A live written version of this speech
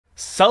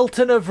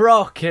Sultan of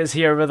Rock is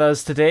here with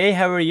us today.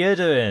 How are you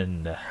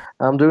doing?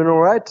 I'm doing all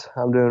right.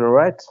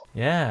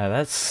 Yeah,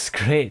 that's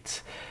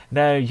great.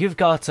 Now, you've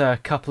got a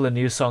couple of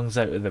new songs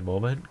out at the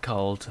moment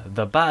called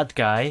The Bad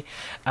Guy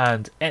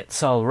and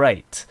It's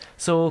Alright.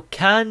 So,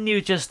 can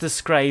you just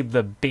describe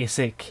the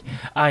basic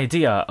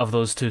idea of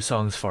those two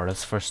songs for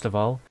us, first of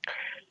all?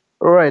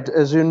 All right.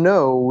 As you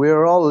know,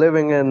 we're all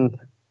living in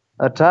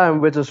a time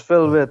which is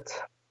filled with,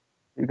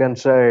 you can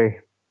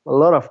say, a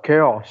lot of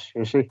chaos,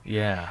 you see,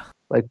 Yeah.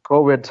 like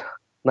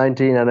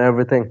COVID-19 and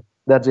everything.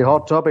 That's the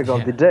hot topic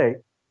of the Yeah. day.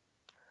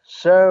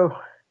 So,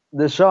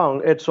 the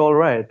song, It's All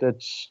Right,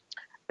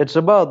 it's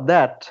about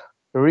that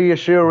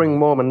reassuring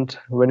moment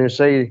when you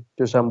say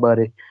to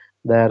somebody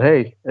that,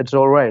 hey, it's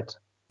all right. It's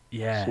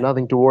Yeah.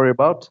 nothing to worry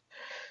about.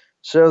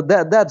 So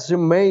that's the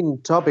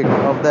main topic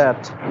of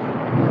that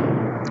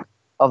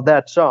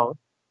song.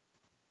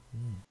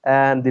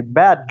 And the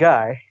bad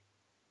guy,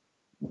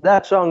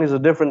 that song is a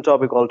different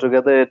topic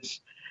altogether.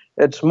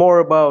 It's more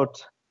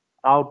about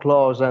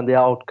outlaws and the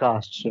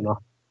outcasts.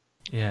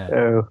 Yeah.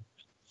 So,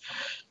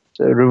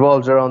 so it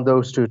revolves around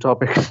those two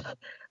topics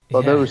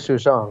for Yeah. those two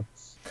songs.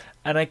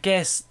 And I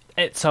guess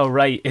It's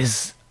Alright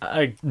is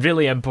a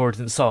really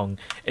important song.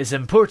 It's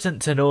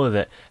important to know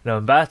that no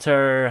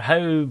matter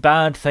how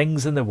bad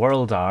things in the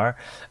world are,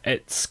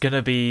 it's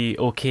gonna be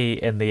okay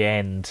in the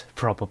end,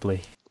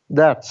 probably.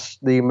 That's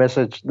the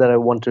message that I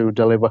want to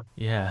deliver.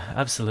 Yeah,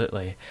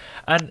 absolutely.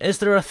 And is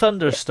there a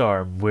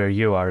thunderstorm where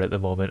you are at the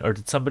moment, or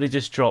did somebody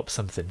just drop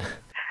something?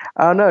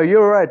 No,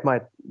 you're right,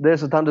 mate.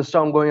 There's a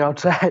thunderstorm going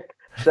outside.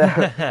 So,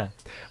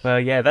 Well,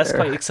 yeah, that's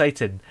quite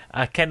exciting.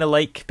 I kind of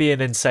like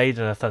being inside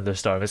in a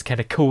thunderstorm. It's kind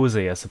of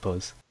cozy, I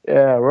suppose.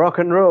 yeah, rock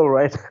and roll,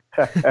 right?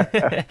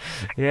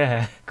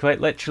 Yeah,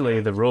 quite literally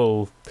the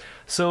role.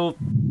 So,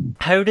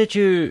 how did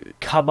you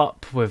come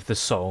up with the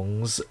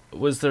songs?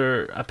 Was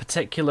there a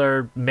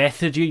particular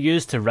method you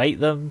used to write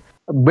them?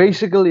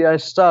 Basically, I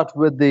start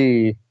with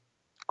the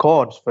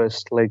chords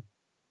first. Like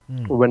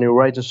when you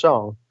write a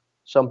song,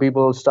 some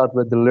people start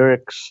with the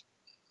lyrics,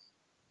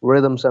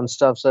 rhythms, and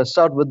stuff. So I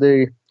start with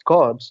the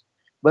chords.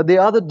 But the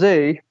other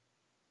day,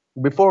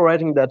 before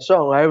writing that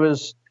song, I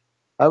was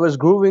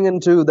grooving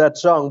into that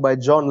song by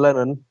John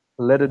Lennon,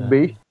 "Let It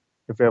Be,"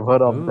 if you have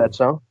heard of Ooh, that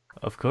song.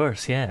 of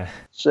course, yeah.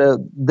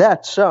 So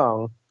that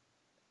song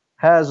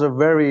has a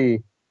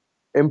very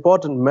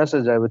important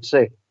message, I would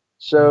say.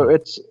 So Mm,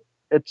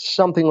 it's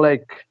something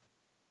like,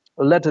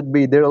 "Let it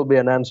be, there will be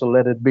an answer,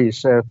 let it be."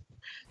 So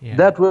yeah.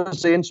 that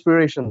was the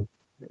inspiration,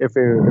 if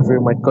you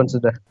might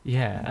consider.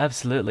 Yeah,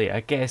 absolutely.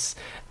 I guess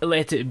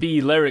Let It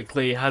Be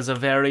lyrically has a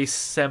very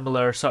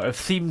similar sort of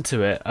theme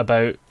to it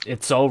about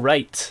it's all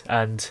right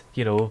and,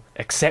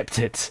 accept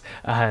it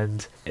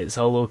and it's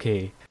all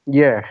okay.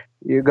 Yeah,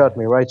 you got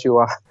me right. You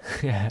are.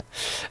 Yeah.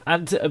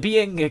 And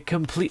being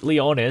completely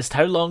honest,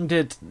 how long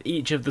did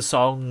each of the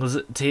songs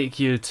take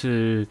you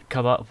to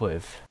come up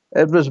with?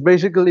 It was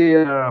basically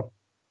a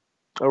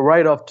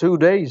write of 2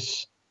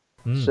 days.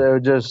 Mm, So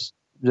just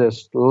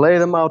lay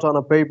them out on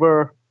a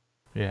paper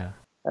yeah.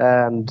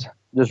 and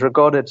just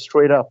record it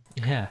straight up.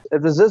 Yeah.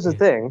 It was just a Yeah.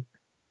 thing.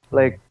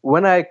 Like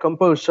when I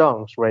compose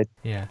songs, right?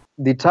 Yeah.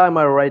 The time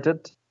I write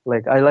it,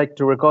 like I like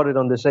to record it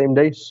on the same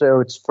day, so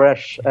it's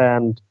fresh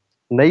and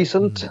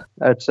nascent, Mm,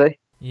 I'd say.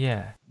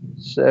 yeah.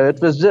 So it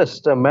was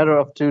just a matter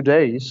of 2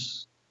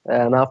 days,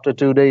 and after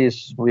 2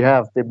 days, we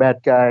have the bad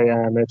guy,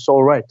 and it's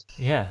all right.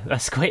 Yeah,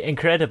 that's quite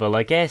incredible.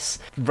 I guess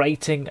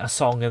writing a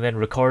song and then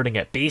recording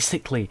it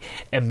basically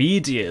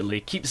immediately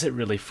keeps it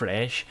really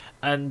fresh.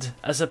 And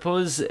I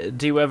suppose,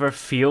 do you ever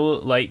feel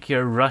like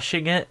you're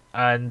rushing it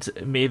and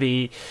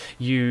maybe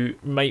you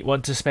might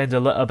want to spend a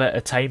little bit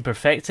of time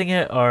perfecting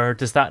it, or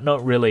does that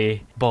not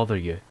really bother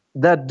you?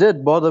 That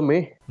did bother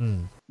me,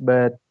 Mm,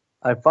 but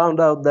I found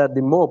out that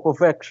the more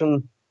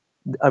perfection,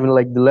 I mean,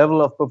 like the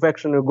level of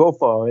perfection you go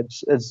for,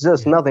 it's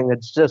just yeah. nothing.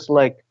 It's just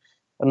like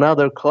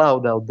another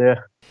cloud out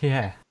there.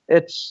 Yeah.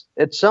 It's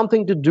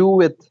something to do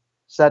with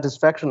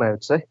satisfaction, I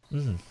would say.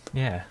 Mm,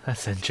 yeah,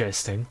 that's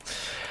interesting.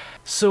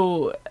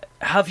 So,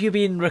 have you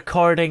been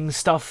recording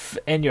stuff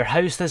in your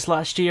house this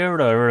last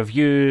year, or have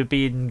you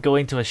been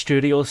going to a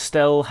studio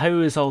still? How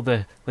is all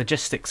the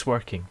logistics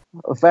working?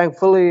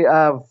 Thankfully,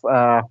 I've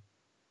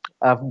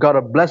got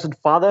a blessed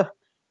father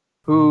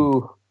Mm,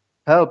 who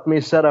helped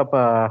me set up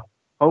a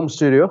home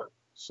studio.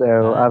 So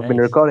ah, I've been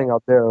nice. recording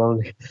out there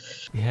only.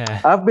 Yeah,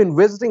 I've been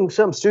visiting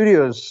some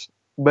studios,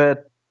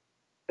 but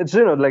it's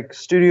like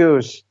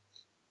studios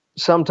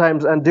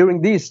sometimes, and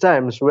during these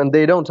times when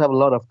they don't have a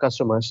lot of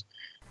customers,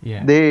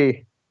 yeah.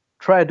 they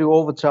try to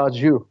overcharge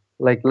you.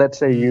 Like let's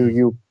say you Mm,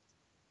 you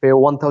pay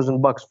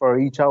 $1,000 for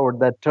each hour,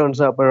 that turns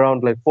up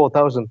around like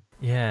 4,000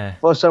 yeah,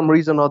 for some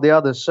reason or the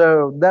other.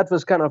 So that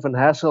was kind of an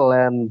hassle,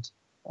 and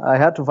I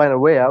had to find a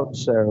way out.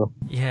 So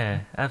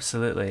yeah,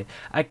 absolutely.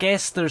 I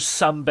guess there's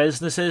some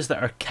businesses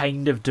that are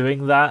kind of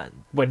doing that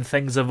when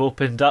things have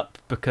opened up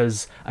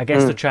because I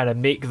guess they're mm, trying to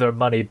make their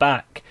money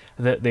back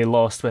that they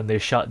lost when they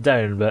shut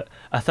down, but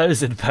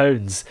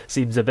 £1,000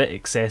 seems a bit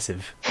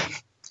excessive.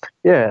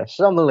 yeah,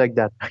 something like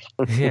that.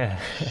 Yeah.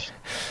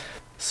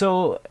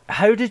 So,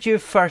 how did you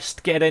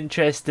first get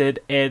interested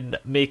in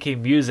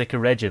making music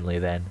originally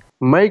then?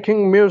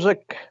 Making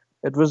music,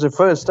 it was the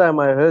first time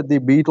I heard the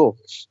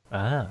Beatles.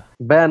 Ah.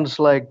 Bands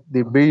like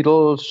the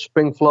Beatles,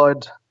 Pink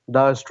Floyd,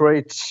 Dire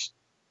Straits,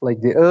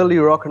 like the early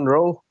rock and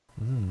roll.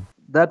 Mm.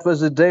 That was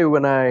the day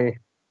when I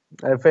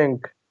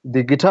think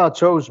the guitar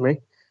chose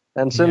me.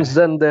 And since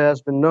then, there has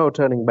been no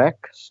turning back.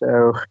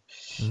 So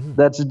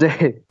that's the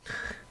day.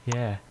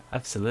 Yeah,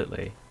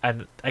 absolutely.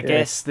 And I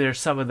guess they're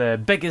some of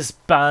the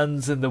biggest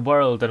bands in the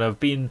world and have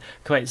been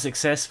quite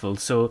successful.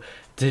 So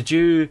did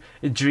you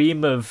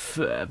dream of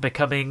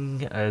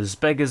becoming as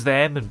big as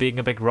them and being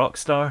a big rock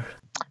star?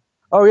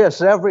 Oh yes,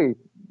 every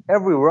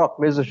rock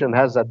musician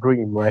has that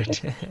dream,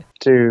 right?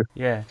 to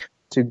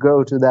to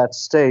go to that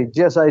stage.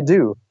 Yes, I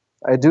do.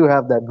 I do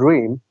have that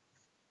dream,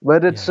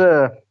 but it's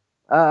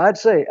I'd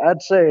say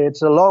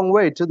it's a long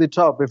way to the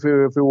top if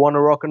you want to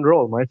rock and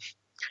roll, mate.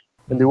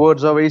 In the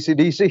words of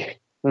AC/DC.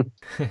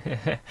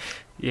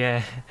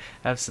 Yeah,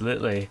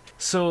 absolutely.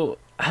 So,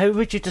 how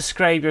would you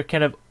describe your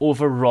kind of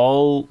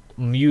overall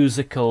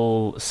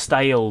musical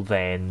style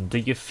then? Do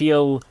you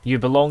feel you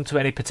belong to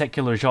any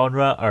particular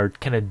genre or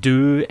kind of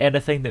do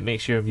anything that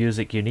makes your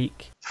music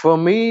unique? For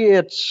me,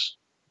 it's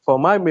for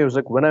my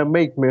music. When I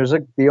make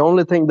music, the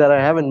only thing that I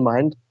have in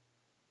mind,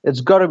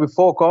 it's got to be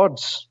four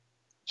chords,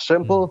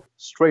 simple,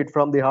 straight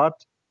from the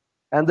heart,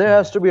 and there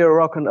has to be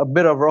a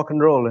bit of rock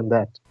and roll in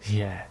that.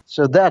 Yeah.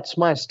 So that's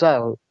my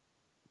style.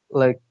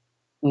 Like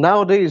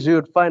nowadays,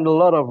 you'd find a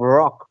lot of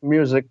rock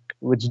music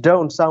which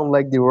don't sound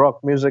like the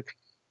rock music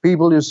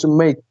people used to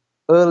make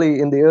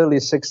in the early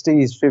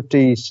 60s,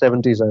 50s,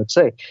 70s, I would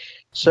say.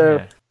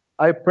 So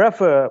I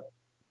prefer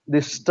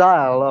the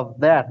style of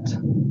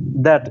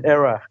that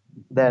era,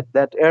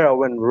 that era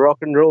when rock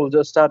and roll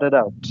just started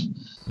out.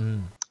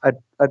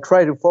 I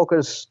try to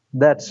focus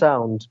that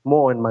sound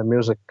more in my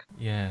music.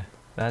 Yeah,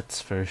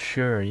 that's for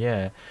sure,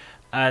 yeah.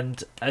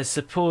 And I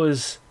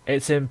suppose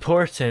it's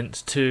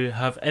important to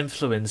have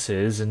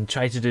influences and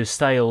try to do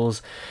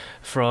styles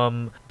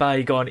from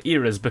bygone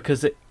eras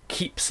because it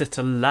keeps it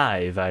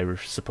alive, I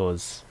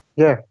suppose.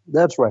 Yeah,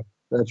 that's right.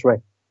 That's right.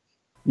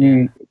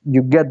 You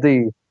get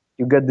the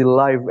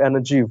live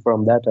energy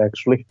from that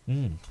actually.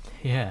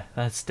 Yeah,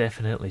 that's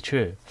definitely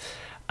true.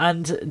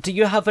 And do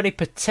you have any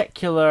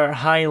particular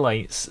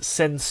highlights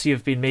since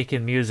you've been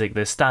making music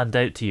that stand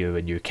out to you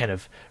and you kind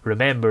of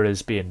remember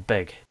as being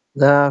big?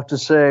 I have to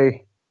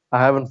say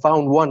I haven't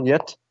found one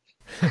yet.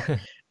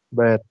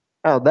 But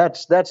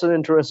that's an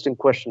interesting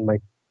question,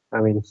 Mike.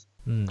 I mean,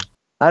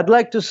 I'd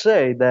like to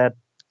say that,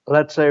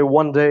 let's say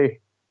one day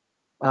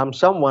I'm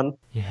someone.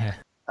 Yeah.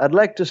 I'd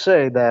like to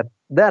say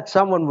that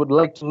someone would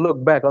like to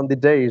look back on the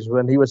days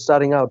when he was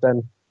starting out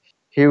and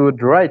he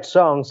would write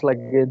songs like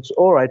it's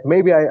all right.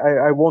 Maybe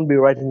I won't be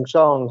writing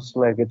songs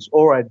like it's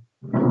all right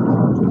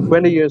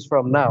 20 years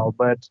from now,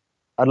 but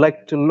I'd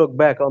like to look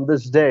back on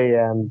this day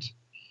and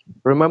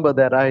remember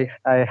that I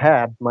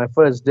had my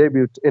first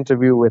debut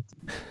interview with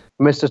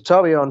Mr.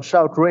 Toby on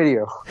Shout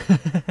Radio.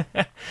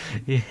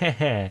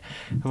 Yeah.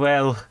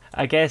 Well,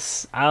 I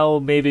guess I'll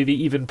maybe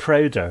be even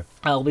prouder.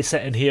 I'll be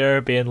sitting here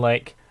being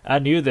like, I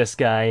knew this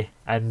guy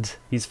and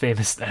he's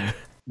famous now.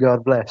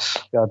 God bless.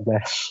 God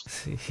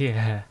bless.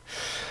 Yeah.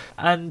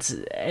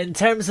 And in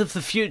terms of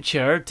the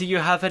future, do you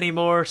have any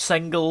more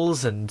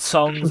singles and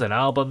songs and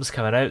albums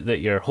coming out that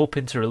you're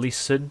hoping to release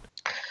soon?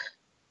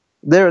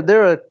 There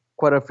are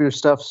quite a few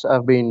stuffs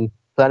I've been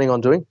planning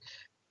on doing.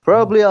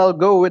 Probably I'll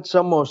go with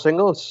some more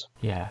singles.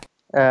 Yeah.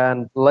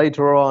 And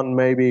later on,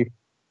 maybe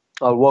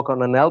I'll work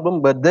on an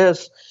album. But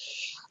there's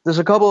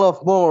a couple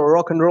of more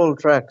rock and roll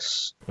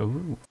tracks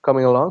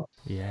coming along.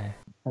 Yeah.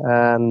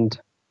 And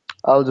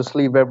I'll just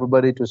leave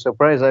everybody to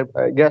surprise,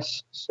 I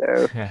guess. So,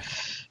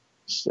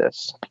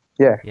 yes.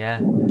 Yeah.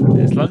 Yeah.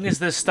 As long as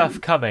there's stuff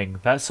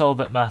coming, that's all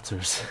that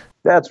matters.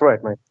 That's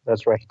right, mate.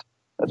 That's right.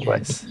 That's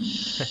right.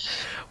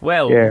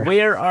 Well,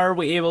 where are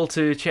we able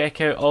to check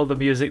out all the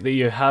music that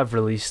you have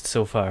released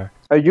so far?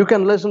 You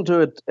can listen to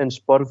it in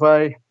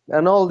Spotify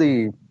and all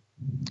the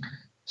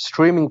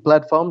streaming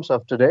platforms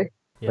of today,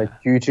 like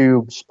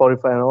YouTube,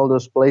 Spotify, and all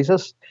those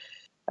places.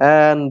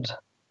 And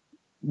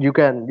you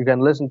can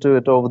listen to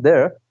it over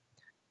there.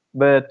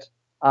 But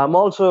I'm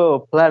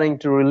also planning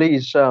to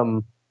release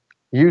some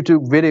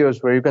YouTube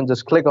videos where you can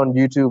just click on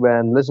YouTube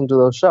and listen to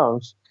those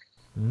songs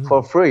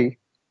for free.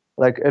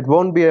 Like it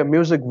won't be a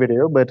music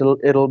video, but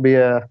it'll be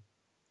a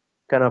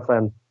kind of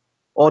an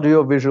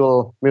audio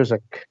visual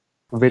music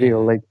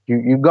video. Like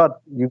you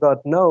got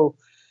no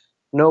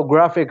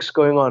graphics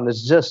going on.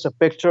 It's just a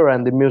picture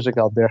and the music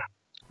out there.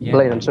 Yeah.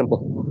 Plain and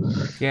simple.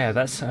 Yeah,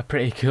 that's a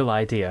pretty cool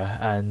idea,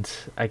 and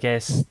I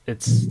guess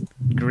it's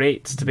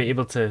great to be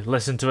able to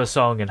listen to a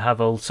song and have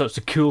all sorts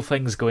of cool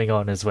things going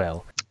on as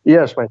well.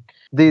 Yes, man.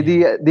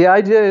 The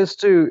idea is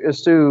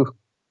to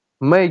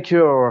make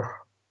your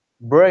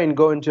brain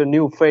go into a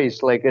new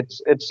phase. Like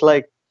it's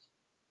like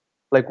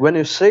when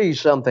you say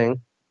something,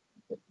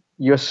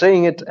 you're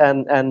saying it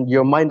and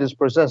your mind is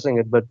processing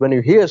it. But when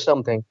you hear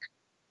something,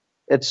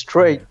 it's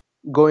straight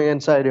going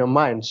inside your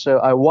mind. So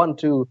I want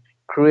to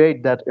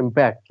create that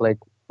impact. Like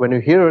when you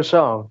hear a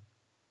song,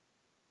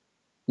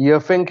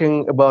 you're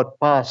thinking about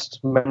past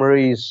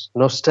memories,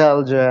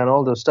 nostalgia, and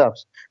all those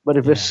stuffs. But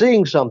if you're Yeah.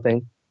 seeing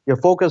something,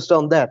 you're focused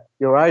on that.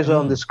 Your eyes are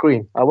on the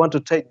screen. I want to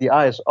take the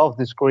eyes off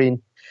the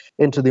screen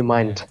into the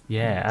mind.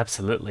 Yeah,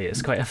 absolutely.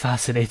 It's quite a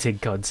fascinating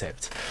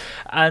concept.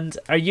 And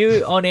are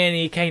you on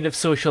any kind of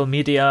social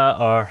media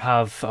or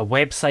have a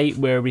website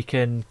where we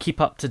can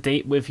keep up to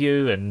date with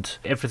you and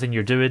everything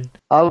you're doing?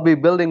 I'll be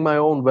building my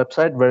own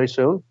website very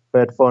soon.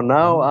 But for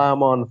now,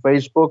 I'm on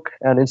Facebook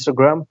and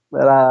Instagram.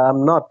 But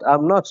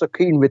I'm not so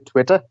keen with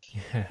Twitter.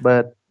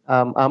 But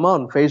I'm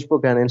on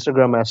Facebook and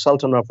Instagram as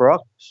Sultan of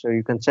Rock, so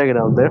you can check it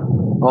out there,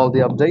 all the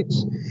updates.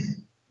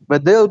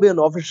 But there'll be an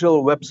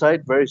official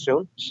website very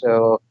soon,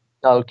 so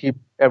I'll keep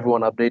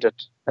everyone updated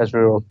as we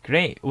roll.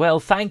 Great. Well,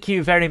 thank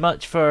you very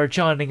much for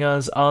joining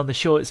us on the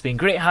show. It's been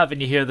great having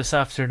you here this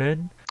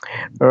afternoon.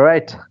 All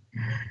right.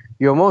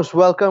 You're most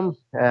welcome,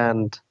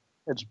 and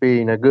it's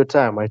been a good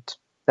time, right?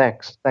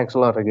 Thanks. Thanks a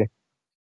lot again.